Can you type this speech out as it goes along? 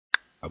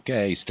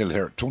Okay, still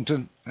here at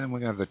Taunton, and we're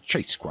going to have the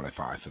chase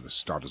qualifier for the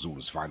starters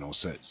orders final.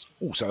 So it's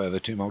also over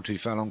 2 mile 2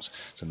 furlongs,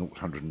 so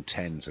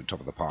 0-110. So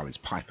top of the pile is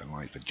Pipe and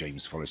Light for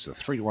James Follis, the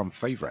 3-1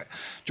 favourite.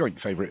 Joint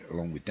favourite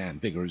along with Dan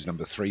Bigger, who's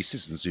number 3.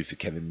 Citizen Zoo for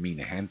Kevin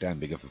Minahan, Dan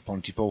Bigger for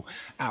Pontypool.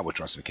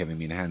 Albatross for Kevin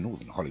Minahan,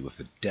 Northern Hollywood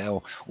for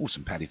Dell.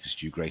 Awesome Paddy for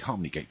Stu Gray,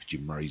 Harmony Gate for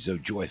Jim Murray, Zoe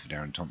Joy for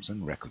Darren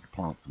Thompson, Record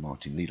Plant for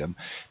Martin Needham,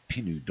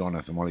 Pinu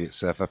Donna for Molly at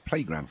Surfer,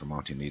 Playground for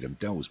Martin Needham,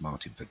 Dell's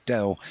Martin for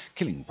Dell,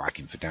 Killing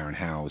Viking for Darren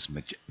Howes,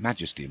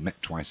 Majesty and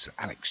Met Twice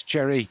Alex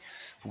Cherry,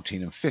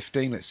 14 and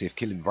 15. Let's see if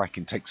Killing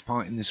Viking takes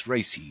part in this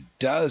race. He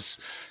does,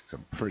 because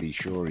I'm pretty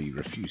sure he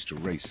refused to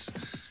race,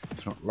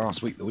 if not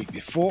last week, the week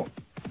before.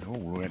 They're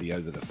already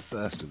over the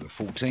first of the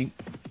 14.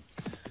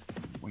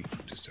 Wait for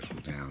him to settle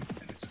down,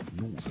 and it's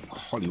Northern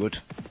Hollywood.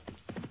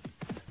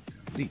 It's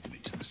going to lead them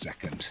into the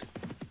second.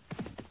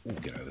 We'll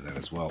get over that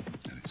as well,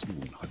 and it's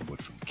Northern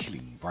Hollywood from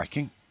Killing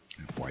Viking.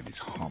 And wide is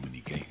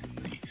Harmony Gate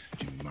in the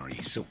Jim Murray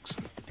Silks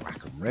of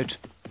black and red.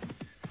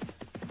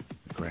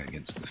 Grey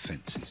against the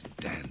fences,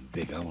 Dan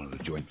Bigger, one of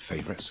the joint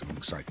favourites,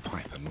 alongside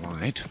Pipe and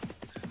Lied.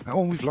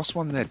 Oh, we've lost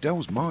one there.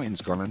 Dell's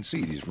Martin's gone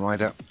unseen. His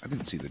rider. I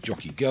didn't see the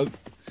jockey go.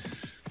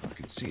 I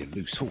can see a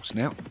loose horse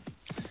now.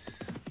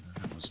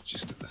 That was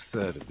just at the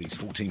third of these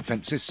 14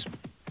 fences.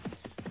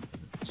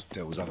 It's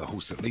Dell's other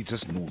horse that leads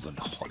us, Northern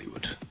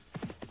Hollywood.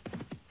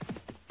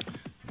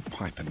 From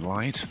Pipe and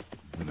Lied,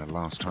 winner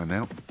last time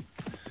out.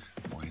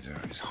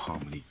 Wider is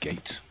Harmony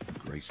Gate.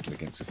 Grey still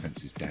against the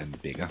fences, Dan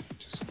Bigger.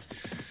 Just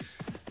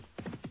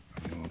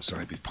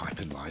alongside with Pipe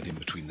and Lied. In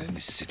between then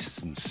is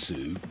Citizen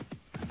Sue.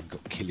 And we've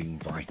got Killing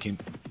Viking.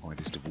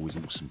 Widest of all is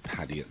Awesome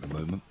Paddy at the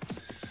moment.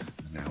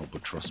 And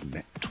Albatross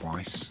Met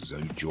Twice.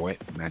 Zoe Joy,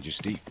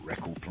 Majesty,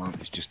 Record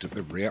Plant is just at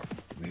the rear.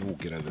 They all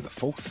get over the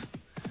fourth.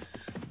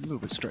 A little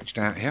bit stretched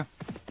out here.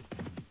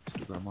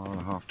 Still got a mile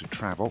and a half to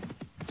travel.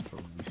 It's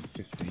probably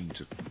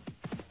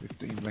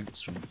 15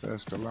 lengths from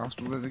first to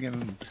last. Although they're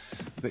getting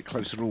a bit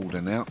closer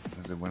order now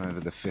as they went over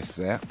the fifth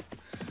there.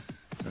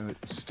 So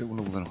it's still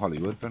Northern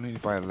Hollywood, but only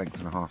by a length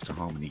and a half to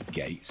Harmony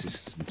Gate.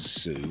 Citizen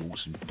Sue,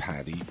 Awesome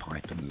Paddy,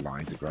 Pipe and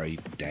Lied, the grey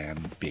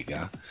Dan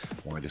Bigger.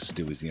 Wider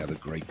still is the other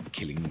great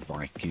Killing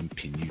Viking,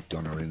 Pinu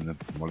Donna in the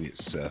Molly at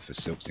Surfer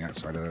Silks. The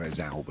outside of that is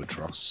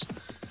Albatross.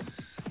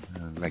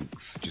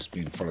 Length just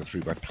being followed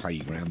through by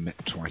Playground,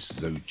 Met Twice,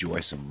 Zoe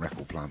Joyce, and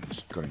Record Plant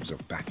has got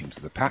himself back into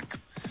the pack.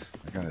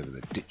 They go over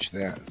the ditch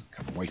there,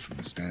 come away from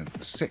the stands,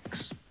 the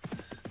 6.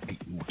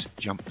 8 more to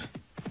jump.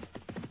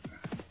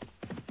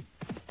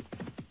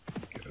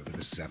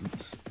 The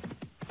 7th,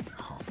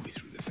 halfway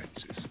through the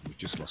fences. We've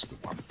just lost the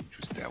one, which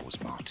was Dell's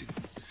Martin.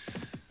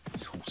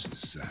 His horse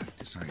has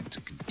decided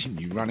to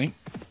continue running.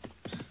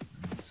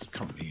 It's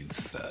currently in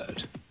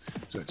third.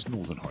 So it's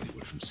Northern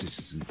Hollywood from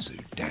Citizen Sue,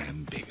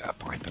 Dan Bigger,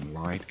 Pipe and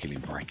Lied,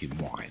 Killing Viking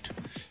wide.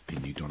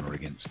 Pinu Donna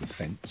against the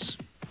fence.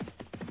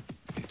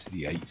 Get to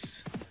the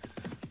 8th.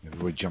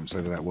 Everybody jumps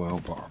over that well,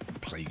 but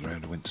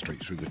Playground went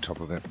straight through the top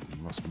of it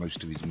and lost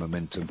most of his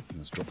momentum and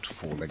has dropped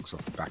 4 lengths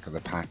off the back of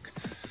the pack.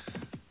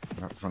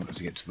 Up front as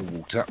we get to the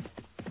water.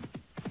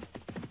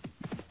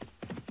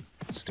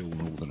 Still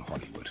Northern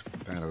Hollywood.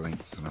 About a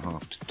length and a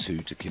half to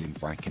 2 to Killing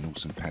Viking,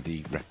 Awesome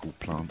Paddy, Record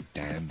Plant,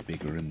 Dan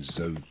Bigger and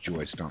Zoe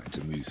Joy starting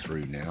to move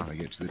through now. They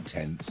get to the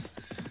 10th.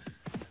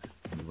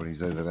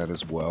 Everybody's over that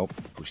as well.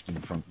 Pushed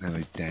in front now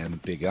is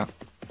Dan Bigger.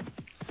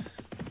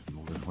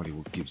 Northern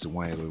Hollywood gives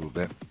away a little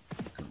bit.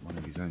 Got one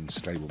of his own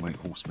stablemate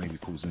horse maybe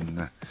causing...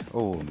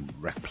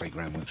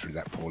 Playground went through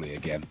that poorly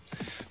again.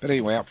 But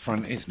anyway, up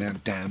front is now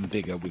Dan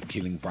Bigger with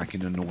Killing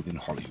Viking and Northern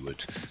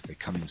Hollywood. They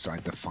come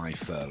inside the 5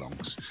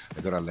 furlongs.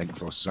 They've got a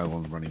length or so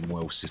on running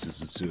well.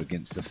 Citizen Sue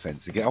against the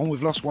fence. They get on.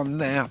 We've lost one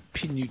there.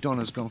 Pinu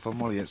Donna's gone for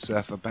Molly at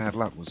Surfer. Bad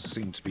luck.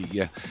 Seemed to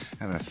be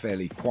having a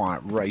fairly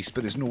quiet race.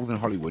 But it's Northern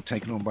Hollywood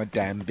taken on by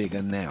Dan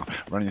Bigger now.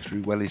 Running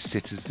through well is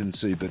Citizen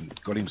Sue,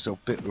 but got himself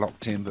a bit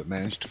locked in, but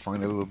managed to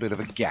find a little bit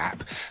of a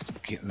gap.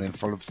 And then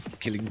followed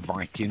Killing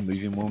Viking.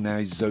 Moving well now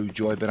is Zoe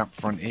Joy, but up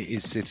front it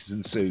is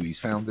Citizen Sue. He's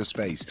found the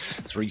space.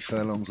 3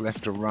 furlongs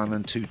left to run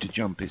and 2 to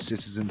jump. It's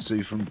Citizen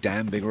Sue from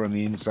Dan Bigger on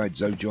the inside,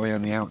 Zoe Joy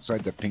on the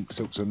outside, the Pink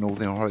Silks of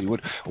Northern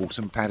Hollywood.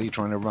 Awesome Paddy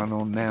trying to run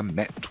on now.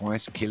 Met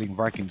Twice, Killing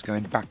Vikings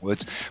going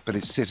backwards, but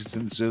it's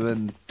Citizen Sue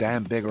and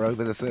Dan Bigger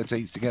over the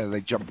 13th together.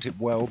 They jumped it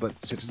well,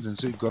 but Citizen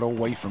Sue got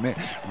away from it.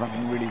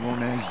 Running really well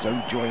now is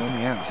Zoe Joy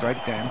on the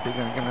outside. Dan Bigger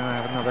going to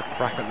have another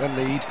crack at the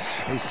lead.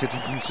 It's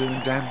Citizen Sue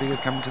and Dan Bigger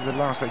coming to the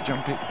last. They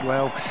jump it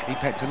well. He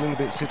pecked a little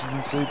bit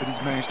Citizen Sue, but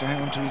he's managed to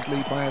hang on to his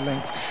lead by a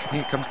length.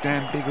 Here comes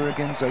Dan Bigger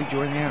again. Zoe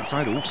Joy on the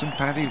outside. Awesome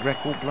Paddy,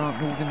 Record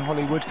Plant, Northern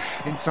Hollywood.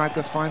 Inside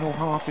the final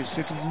half is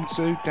Citizen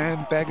Sue,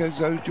 Dan Bigger,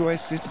 Zoe Joy,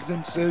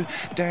 Citizen Sue,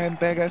 Dan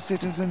Bigger,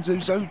 Citizen Sue,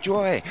 Zoe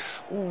Joy.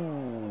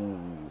 Ooh,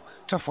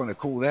 tough one to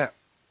call that.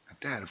 I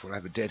doubt if we'll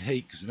have a dead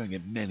heat because we don't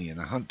get many in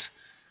a hunt.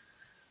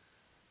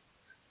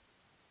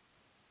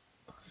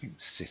 I think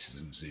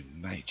Citizen Sue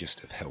may just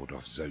have held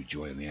off Zoe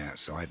Joy on the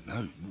outside.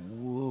 No,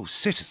 whoa,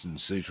 Citizen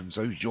Sue from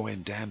Zoe Joy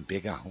and Dan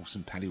Bigger.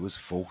 Awesome Paddy was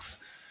 4th.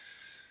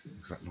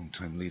 Looks like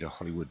long-time leader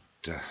Hollywood,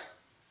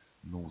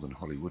 Northern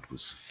Hollywood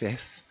was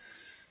 5th.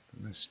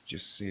 Let's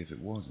just see if it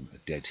wasn't a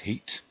dead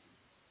heat.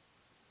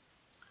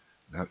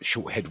 Now,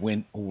 short head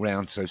win all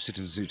round, so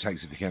Citizen Zoo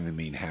takes it for Kevin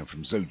Meanham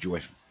from Zoe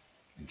Joy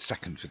in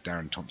second for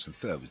Darren Thompson.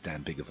 Third was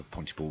Dan Bigger for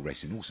Pontypool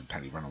Racing. Awesome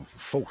Paddy run on for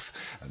fourth.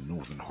 And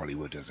Northern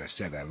Hollywood, as I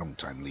said, our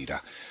long-time leader,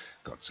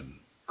 got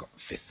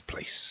fifth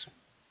place.